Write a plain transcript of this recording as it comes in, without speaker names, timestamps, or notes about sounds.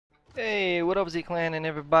Hey, what up Z-Clan and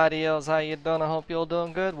everybody else, how you doing? I hope you're all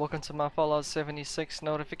doing good. Welcome to my Fallout 76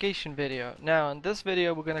 notification video. Now, in this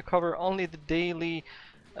video, we're going to cover only the daily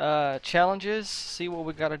challenges, see what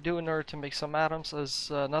we gotta do in order to make some atoms, as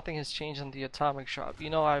nothing has changed in the atomic shop. You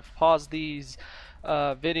know, I've paused these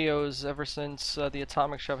videos ever since the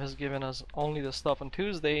atomic shop has given us only the stuff on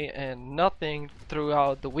Tuesday and nothing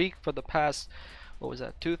throughout the week for the past, what was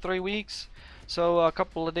that, 2-3 weeks. So a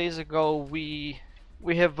couple of days ago we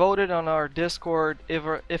have voted on our Discord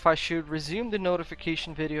if I should resume the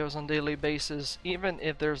notification videos on daily basis, even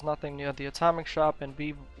if there's nothing new at the atomic shop, and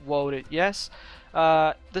we voted yes.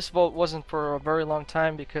 This vote wasn't for a very long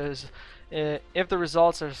time because if the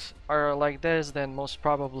results are like this, then most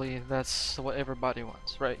probably that's what everybody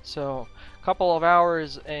wants, right? So a couple of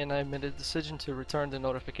hours and I made a decision to return the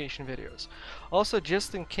notification videos. Also,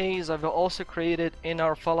 just in case, I've also created in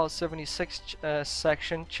our Fallout 76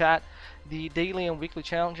 section chat the daily and weekly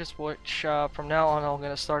challenges, which from now on I'm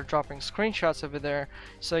going to start dropping screenshots over there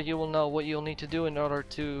so you will know what you'll need to do in order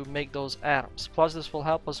to make those atoms. Plus, this will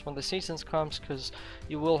help us when the seasons comes, because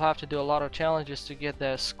you will have to do a lot of challenges to get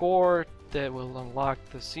that score that will unlock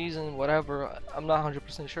the season, whatever. I'm not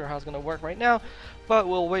 100% sure how it's going to work right now, but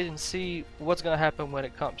we'll wait and see what's going to happen when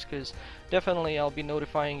it comes, because definitely I'll be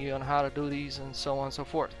notifying you on how to do these and so on and so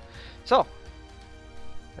forth. So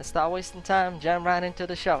let's stop wasting time, jump right into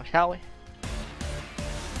the show, shall we?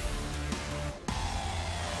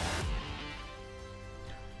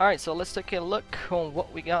 Alright, so let's take a look on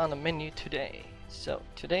what we got on the menu today. So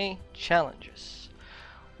today, challenges.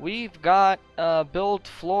 We've got build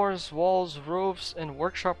floors, walls, roofs, and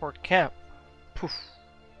workshop or camp. Poof.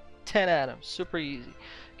 10 atoms, super easy.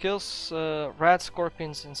 Kills rat,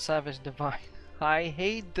 scorpions, and savage divine. I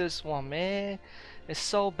hate this one, man. It's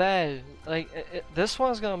so bad. Like this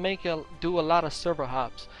one's gonna make you do a lot of server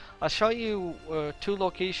hops. I'll show you 2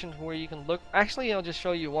 locations where you can look. Actually, I'll just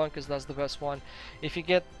show you one because that's the best one. If you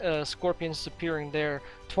get scorpions appearing there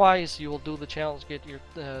twice, you will do the challenge, get your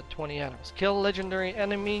 20 atoms. Kill legendary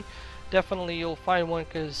enemy. Definitely you'll find one,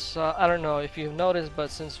 because I don't know if you've noticed,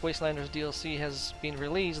 but since Wastelanders DLC has been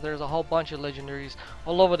released, there's a whole bunch of legendaries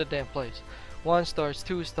all over the damn place. 1 stars,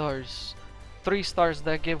 2 stars, 3 stars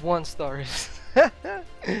that give 1 stars.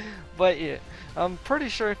 But yeah, I'm pretty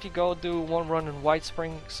sure if you go do one run in White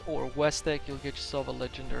Springs or West Deck, you'll get yourself a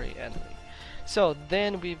legendary enemy. So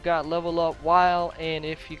then we've got level up while, and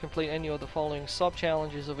if you complete any of the following sub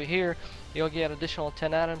challenges over here, you'll get additional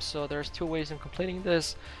 10 atoms. So there's 2 ways of completing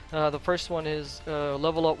this. The first one is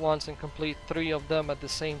level up once and complete 3 of them at the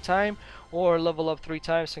same time, or level up 3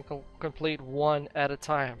 times and complete 1 at a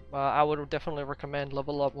time. I would definitely recommend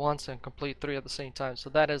level up once and complete 3 at the same time. So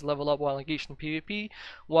that is level up while engaged in PvP,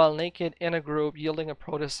 while naked in a group, yielding a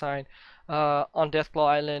protest sign on Deathclaw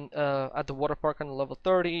Island at the water park on level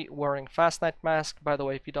 30, wearing Fast Night Mask. By the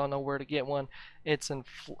way, if you don't know where to get one, it's in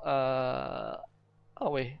oh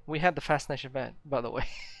wait, we had the Fast Night event, by the way.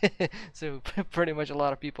 So pretty much a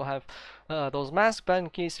lot of people have those masks, but in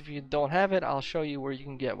case if you don't have it, I'll show you where you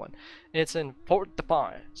can get one. It's in Fort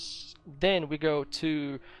Defiance. Then we go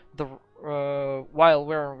to the while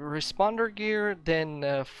wearing responder gear, then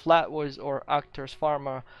Flatwoods or Actors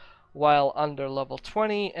Pharma while under level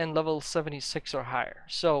 20 and level 76 or higher.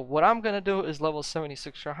 So what I'm gonna do is level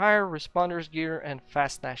 76 or higher, responders gear, and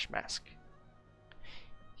Fast Nash mask.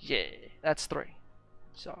 Yeah, that's 3.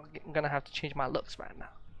 So I'm gonna have to change my looks right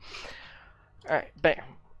now. Alright,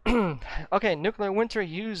 bam. Okay, Nuclear Winter,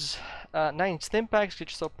 use 9 stim packs, get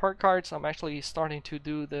yourself perk cards. I'm actually starting to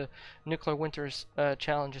do the Nuclear Winter's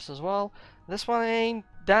challenges as well. This one ain't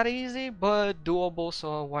that easy, but doable,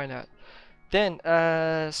 so why not? Then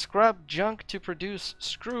scrap junk to produce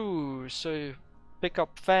screws. So pick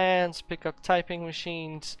up fans, pick up typing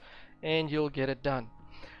machines, and you'll get it done.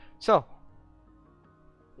 So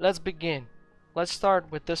let's begin. Let's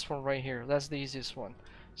start with this one right here. That's the easiest one.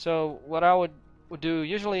 So what I would do,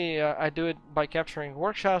 usually I do it by capturing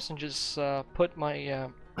workshops and just put my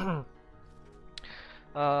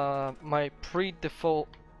my pre-default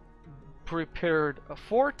prepared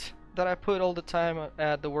fort that I put all the time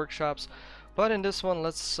at the workshops. But in this one,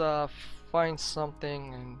 let's find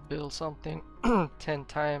something and build something 10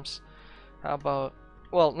 times. How about,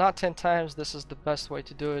 well, not 10 times, this is the best way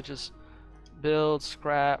to do it. Just build,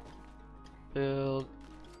 scrap, build.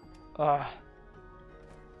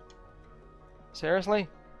 Seriously?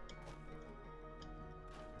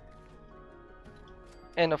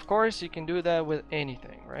 And of course, you can do that with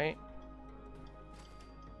anything, right?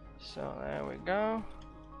 So there we go.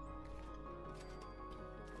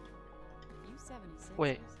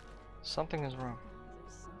 Wait, something is wrong.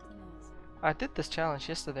 I did this challenge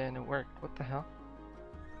yesterday and it worked. What the hell?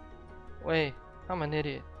 Wait, I'm an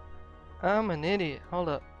idiot. I'm an idiot. Hold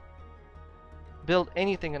up. Build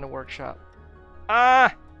anything in the workshop.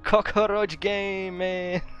 Ah! Cockroach game,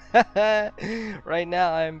 man! Right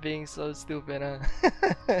now I'm being so stupid, huh?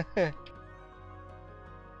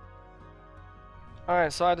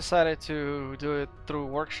 Alright, so I decided to do it through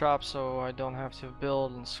workshop so I don't have to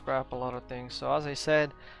build and scrap a lot of things. So as I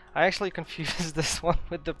said, I actually confused this one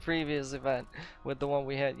with the previous event, with the one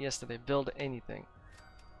we had yesterday, build anything.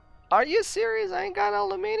 Are you serious? I ain't got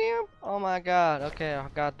aluminium? Oh my god. Okay, I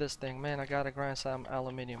got this thing. Man, I gotta grind some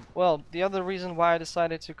aluminium. Well, the other reason why I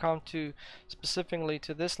decided to come to specifically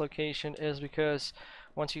to this location is because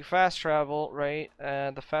once you fast travel, right,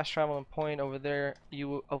 the fast traveling point over there,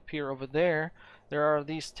 you appear over there. There are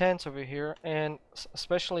these tents over here, and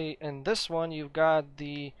especially in this one, you've got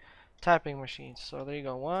the tapping machines. So there you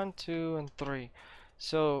go, 1, 2, and 3.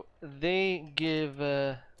 So they give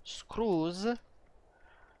screws.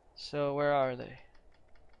 So where are they?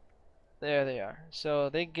 There they are. So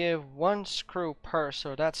they give 1 screw per,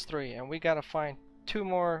 so that's 3, and we gotta find 2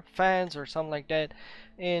 more fans or something like that,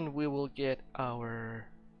 and we will get our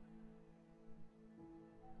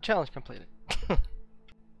challenge completed.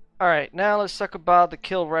 Alright, now let's talk about the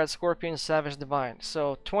Kill Red Scorpion Savage Divine.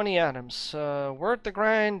 So 20 items, worth the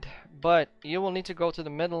grind, but you will need to go to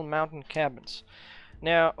the middle mountain cabins.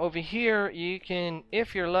 Now over here you can,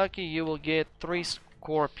 if you're lucky, you will get 3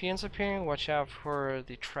 scorpions appearing. Watch out for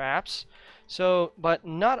the traps. So, but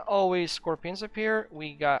not always scorpions appear.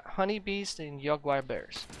 We got honeybees and Yogwai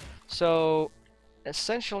bears. So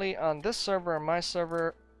essentially on this server, on my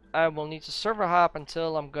server, I will need to server hop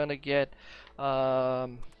until I'm gonna get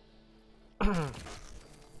the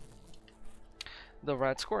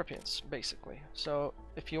red scorpions, basically. So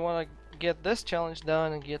if you want to get this challenge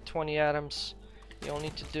done and get 20 items, you'll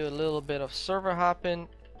need to do a little bit of server hopping.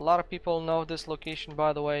 A lot of people know this location,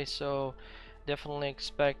 by the way, so definitely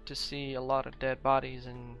expect to see a lot of dead bodies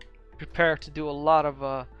and prepare to do a lot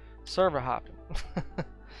of server hopping.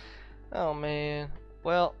 Oh man.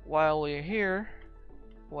 Well, while we're here,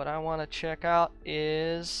 what I want to check out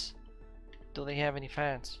is, do they have any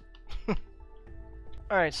fans?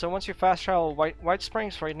 Alright, so once you fast travel White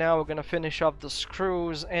Springs, right now we're gonna finish up the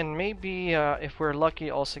screws and maybe, if we're lucky,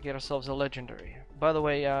 also get ourselves a legendary. By the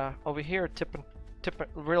way, over here,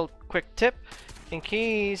 real quick tip, in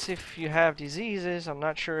case if you have diseases, I'm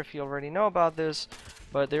not sure if you already know about this,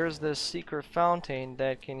 but there's this secret fountain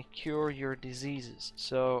that can cure your diseases.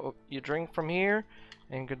 So you drink from here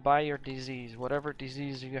and goodbye your disease. Whatever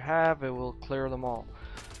disease you have, it will clear them all.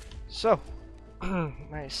 So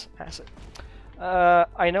nice asset.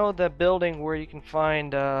 I know the building where you can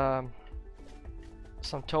find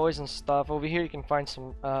some toys and stuff. Over here you can find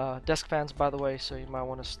some desk fans, by the way, so you might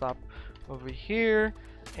want to stop over here.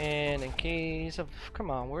 And in case of,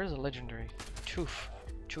 come on, where's the legendary? Choof.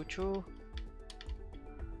 Choo-choo.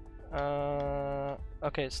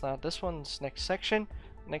 Okay, it's not this one, it's next section.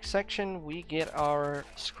 Next section we get our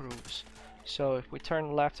screws. So if we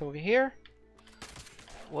turn left over here,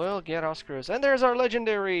 we'll get our screws. And there's our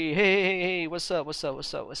legendary. Hey, what's up, what's up,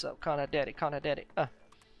 what's up, what's up? Kinda daddy, kinda daddy.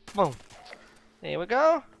 Boom. There we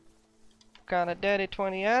go. Kinda daddy,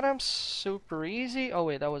 20 items. Super easy. Oh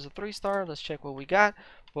wait, that was a 3-star. Let's check what we got.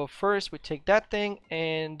 But first we take that thing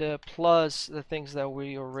and plus the things that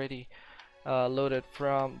we already loaded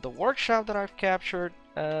from the workshop that I've captured.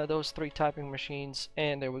 Those 3 typing machines,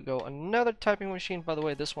 and there we go, another typing machine. By the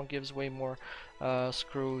way, this one gives way more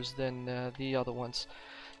screws than the other ones.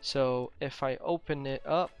 So if I open it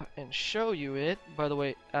up and show you it, by the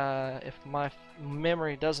way, if my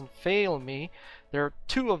memory doesn't fail me, there are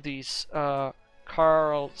 2 of these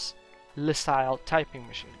Carl's Lysile typing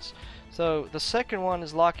machines. So the second one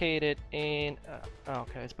is located in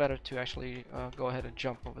okay, it's better to actually go ahead and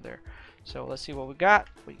jump over there. So let's see what we got.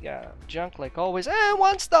 We got junk like always, and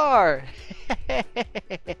 1 star.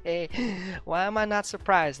 Why am I not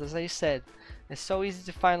surprised? As I said, it's so easy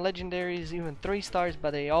to find legendaries, even 3 stars,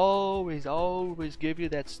 but they always give you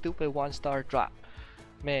that stupid 1-star drop,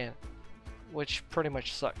 man, which pretty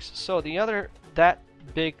much sucks. So the other, that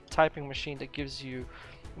big typing machine that gives you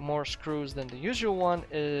more screws than the usual one,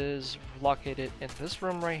 is located in this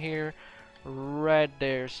room right here, right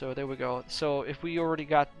there. So there we go. So if we already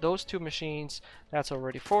got those 2 machines, that's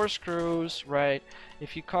already 4 screws, right?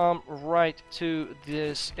 If you come right to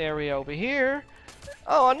this area over here,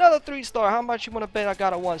 oh, another 3-star. How much you want to bet I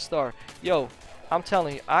got a 1-star? Yo, I'm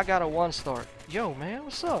telling you, I got a 1-star. Yo, man,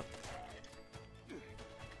 what's up?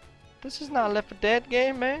 This is not Left 4 Dead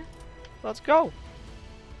game, man. Let's go.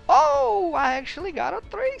 Oh, I actually got a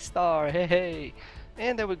 3-star. Hey.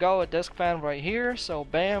 And there we go, a desk fan right here. So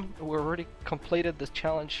bam, we already completed this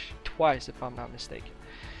challenge twice if I'm not mistaken.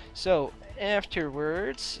 So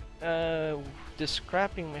afterwards, the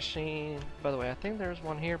scrapping machine, by the way, I think there's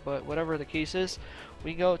one here, but whatever the case is,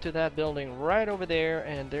 we go to that building right over there,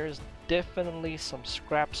 and there's definitely some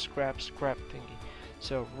scrap thingy.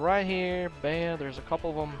 So right here, bam, there's a couple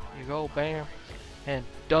of them. You go, bam, and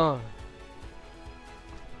done.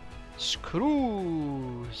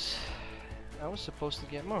 Screws. I was supposed to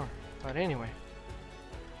get more, but anyway.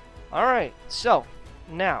 Alright, so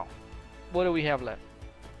now what do we have left?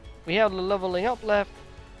 We have the leveling up left,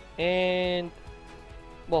 and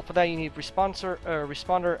well, for that you need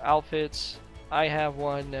responder outfits. I have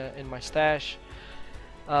one in my stash.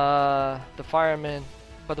 The fireman.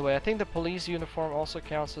 By the way, I think the police uniform also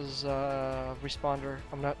counts as responder.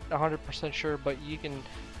 I'm not 100% sure, but you can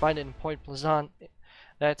find it in Point Pleasant.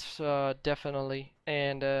 That's definitely.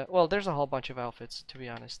 And well, there's a whole bunch of outfits, to be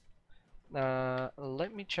honest.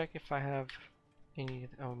 Let me check if I have any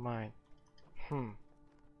of mine.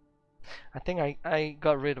 I think I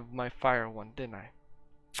got rid of my fire one, didn't I?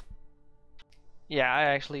 Yeah, I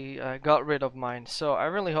actually got rid of mine. So I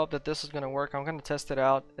really hope that this is gonna work. I'm gonna test it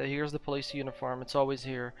out. Here's the police uniform. It's always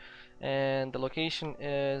here, and the location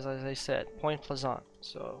is, as I said, Point Pleasant.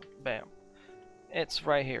 So bam, it's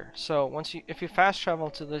right here. So if you fast travel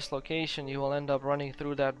to this location, you will end up running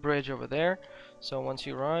through that bridge over there. So once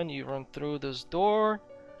you run through this door,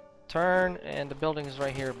 turn, and the building is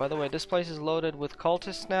right here. By the way, this place is loaded with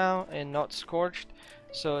cultists now and not scorched,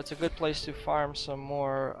 so it's a good place to farm some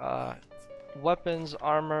more weapons,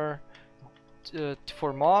 armor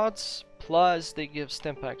for mods, plus they give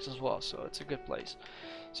stim packs as well, so it's a good place.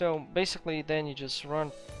 So basically then you just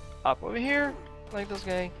run up over here like this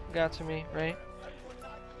guy got to me, right?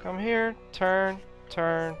 Come here, turn,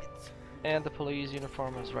 and the police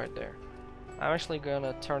uniform is right there. I'm actually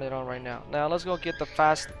gonna turn it on right now. Now let's go get the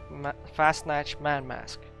fast snatch man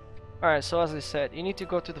mask. Alright, so as I said, you need to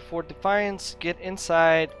go to the Fort Defiance, get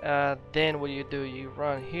inside, then what do, you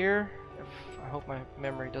run here. I hope my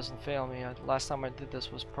memory doesn't fail me. Last time I did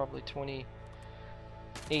this was probably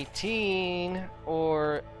 2018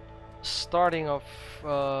 or starting of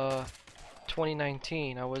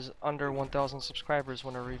 2019. I was under 1,000 subscribers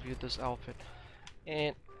when I reviewed this outfit.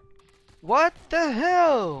 And what the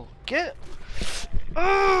hell?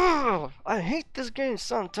 Oh, I hate this game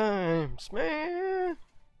sometimes, man.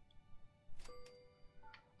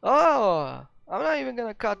 Oh, I'm not even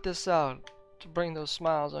gonna cut this out to bring those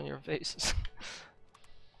smiles on your faces.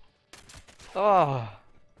 Oh,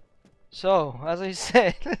 so as I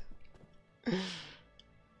said,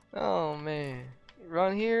 oh man,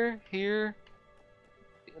 run here,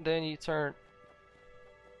 then you turn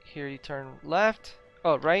here, you turn left,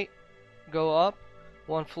 oh right, go up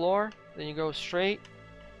one floor, then you go straight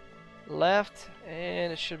left,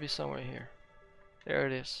 and it should be somewhere here. There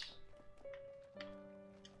it is.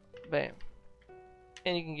 Bam.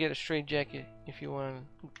 And you can get a straight jacket if you want.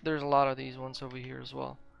 There's a lot of these ones over here as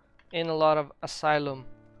well, and a lot of asylum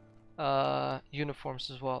uniforms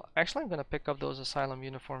as well. Actually, I'm gonna pick up those asylum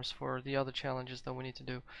uniforms for the other challenges that we need to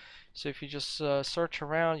do. So if you just search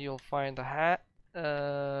around, you'll find the hat.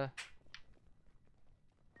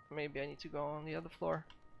 Maybe I need to go on the other floor.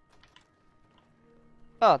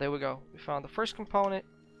 Oh, there we go. We found the first component,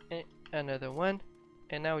 and another one,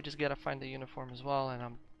 and now we just gotta find the uniform as well.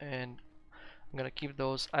 And I'm gonna keep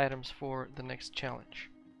those items for the next challenge.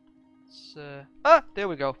 There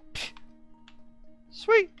we go.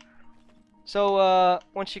 Sweet. So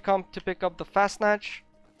once you come to pick up the fast snatch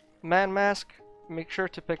man mask, make sure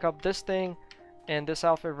to pick up this thing and this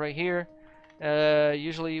outfit right here.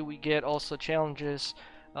 Usually we get also challenges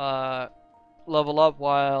level up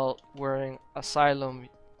while wearing asylum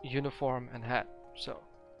uniform and hat. So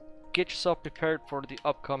get yourself prepared for the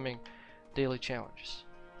upcoming daily challenges.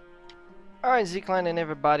 Alright, Z-Clan and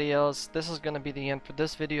everybody else, this is going to be the end for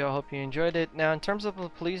this video. I hope you enjoyed it. Now in terms of the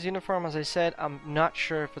police uniform, as I said, I'm not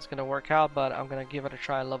sure if it's going to work out, but I'm going to give it a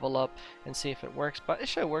try, level up, and see if it works. But it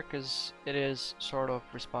should work because it is sort of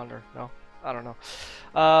responder. No, I don't know.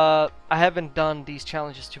 I haven't done these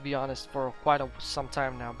challenges, to be honest, for quite some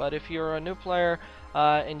time now. But if you're a new player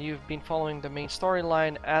and you've been following the main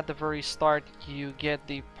storyline, at the very start you get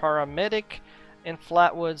the paramedic in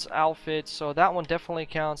Flatwoods outfit, so that one definitely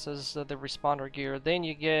counts as the responder gear. Then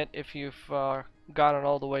you get, if you've gotten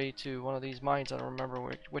all the way to one of these mines, I don't remember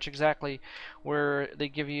which exactly, where they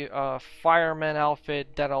give you a fireman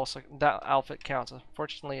outfit. That outfit counts.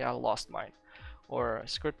 Unfortunately, I lost mine, or I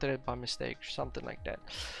scripted it by mistake or something like that.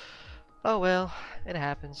 Oh well, it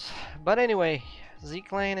happens. But anyway,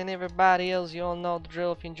 Z-Clan and everybody else, you all know the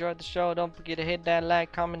drill. If you enjoyed the show, don't forget to hit that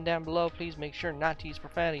like, comment down below. Please make sure not to use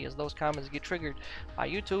profanity, as those comments get triggered by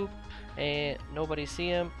YouTube and nobody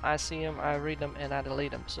see them. I see them, I read them, and I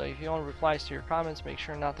delete them. So if you want replies to your comments, make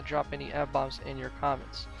sure not to drop any F-bombs in your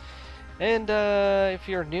comments. And if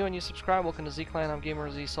you're new and you subscribe, welcome to Z-Clan. I'm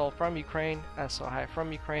Gamer Z Soul from Ukraine. So hi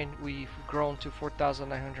from Ukraine. We've grown to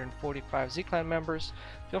 4,945 Z-Clan members.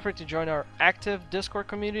 Feel free to join our active Discord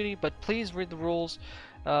community, but please read the rules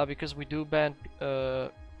because we do ban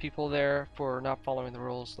people there for not following the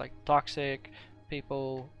rules, like toxic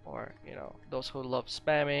people, or those who love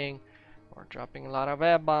spamming or dropping a lot of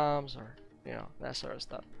air bombs, or that sort of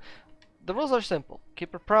stuff. The rules are simple.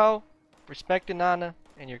 Keep it pro, respect and honor,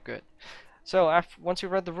 and you're good. So once you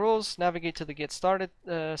read the rules, navigate to the Get Started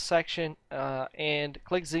section and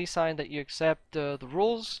click Z sign that you accept the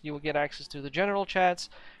rules. You will get access to the general chats.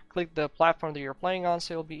 Click the platform that you're playing on,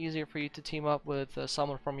 so it'll be easier for you to team up with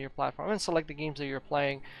someone from your platform, and select the games that you're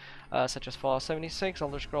playing, such as Fallout 76,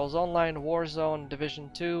 Elder Scrolls Online, Warzone, Division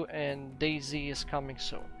 2, and DayZ is coming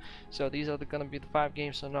soon. So these are going to be the 5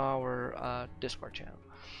 games on our Discord channel.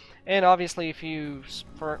 And obviously, if you,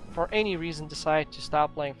 for any reason, decide to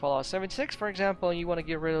stop playing Fallout 76, for example, you want to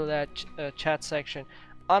get rid of that chat section,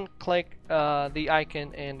 unclick the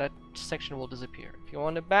icon and that section will disappear. If you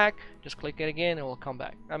want it back, just click it again and it will come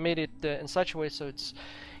back. I made it in such a way so it's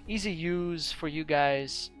easy use for you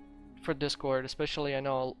guys for Discord, especially I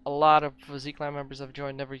know a lot of Z-Clan members have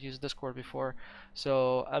joined, never used Discord before,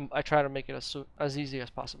 so I try to make it as easy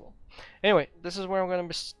as possible. Anyway, this is where I'm going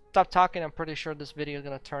to stop talking. I'm pretty sure this video is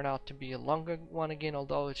going to turn out to be a longer one again,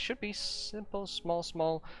 although it should be simple,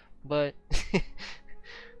 small, but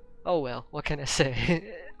oh well, what can I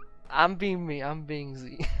say? I'm being me, I'm being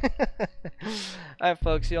Z. Alright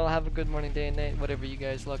folks, you all have a good morning, day, and night, whatever you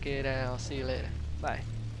guys look at, and I'll see you later. Bye.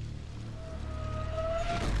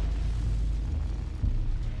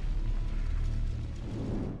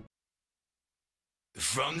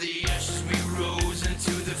 From the